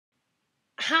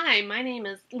Hi, my name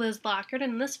is Liz Lockard,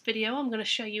 and in this video I'm going to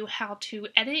show you how to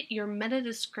edit your meta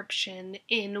description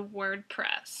in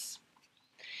WordPress.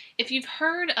 If you've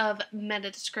heard of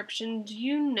meta descriptions,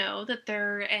 you know that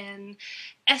they're an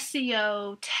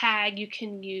SEO tag you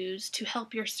can use to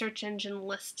help your search engine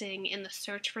listing in the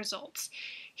search results.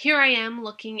 Here I am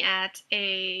looking at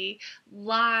a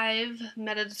live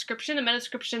meta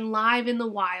description live in the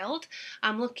wild.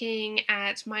 I'm looking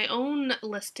at my own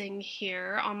listing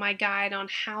here on my guide on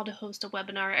how to host a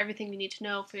webinar, everything you need to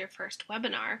know for your first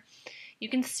webinar. You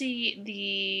can see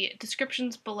the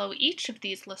descriptions below each of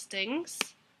these listings.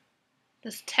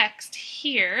 This text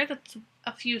here, that's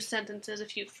a few sentences, a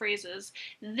few phrases.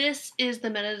 This is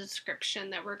the meta description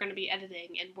that we're going to be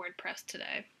editing in WordPress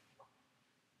today.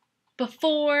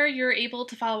 Before you're able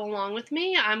to follow along with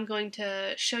me, I'm going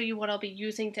to show you what I'll be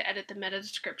using to edit the meta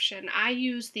description. I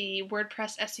use the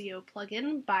WordPress SEO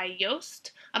plugin by Yoast.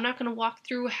 I'm not going to walk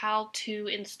through how to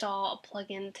install a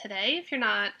plugin today. If you're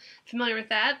not familiar with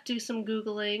that, do some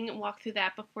Googling and walk through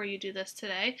that before you do this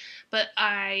today. But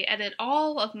I edit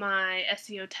all of my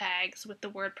SEO tags with the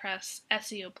WordPress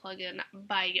SEO plugin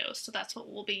by Yoast, so that's what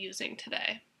we'll be using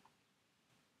today.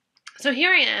 So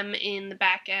here I am in the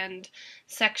back end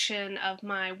section of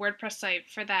my WordPress site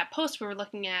for that post we were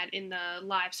looking at in the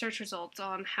live search results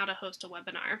on how to host a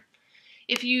webinar.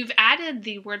 If you've added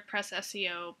the WordPress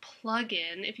SEO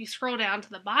plugin, if you scroll down to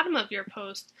the bottom of your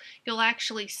post, you'll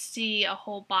actually see a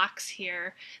whole box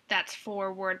here that's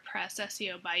for WordPress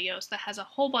SEO by Yoast that has a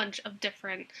whole bunch of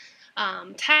different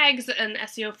tags and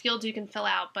SEO fields you can fill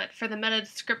out. But for the meta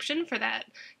description, for that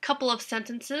couple of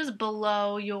sentences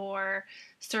below your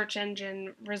search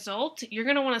engine result, you're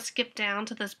going to want to skip down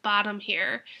to this bottom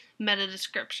here, meta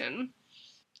description.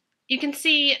 You can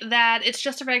see that it's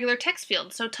just a regular text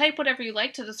field, so type whatever you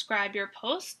like to describe your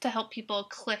post to help people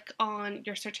click on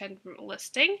your search engine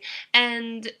listing,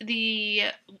 and the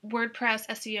WordPress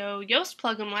SEO Yoast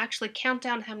plugin will actually count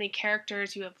down how many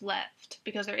characters you have left,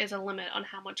 because there is a limit on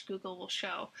how much Google will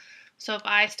show. So if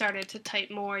I started to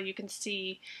type more, you can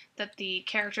see that the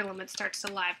character limit starts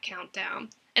to live count down.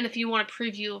 And if you want a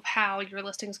preview of how your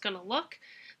listing is going to look,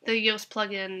 the Yoast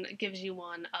plugin gives you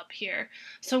one up here.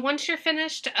 So once you're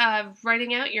finished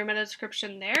writing out your meta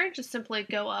description there, just simply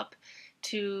go up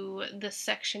to this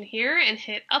section here and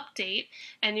hit update,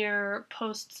 and your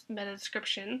post's meta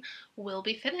description will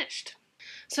be finished.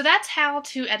 So that's how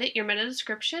to edit your meta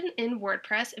description in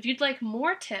WordPress. If you'd like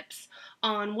more tips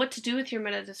on what to do with your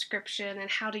meta description and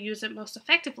how to use it most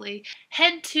effectively,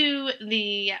 head to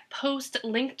the post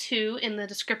linked to in the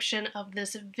description of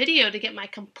this video to get my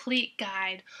complete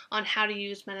guide on how to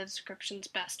use meta descriptions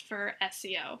best for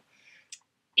SEO.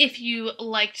 If you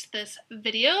liked this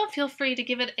video, feel free to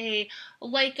give it a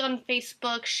like on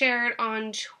Facebook, share it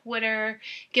on Twitter,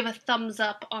 give a thumbs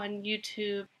up on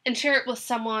YouTube, and share it with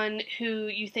someone who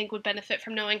you think would benefit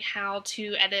from knowing how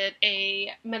to edit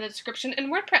a meta description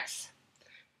in WordPress.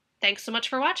 Thanks so much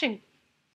for watching.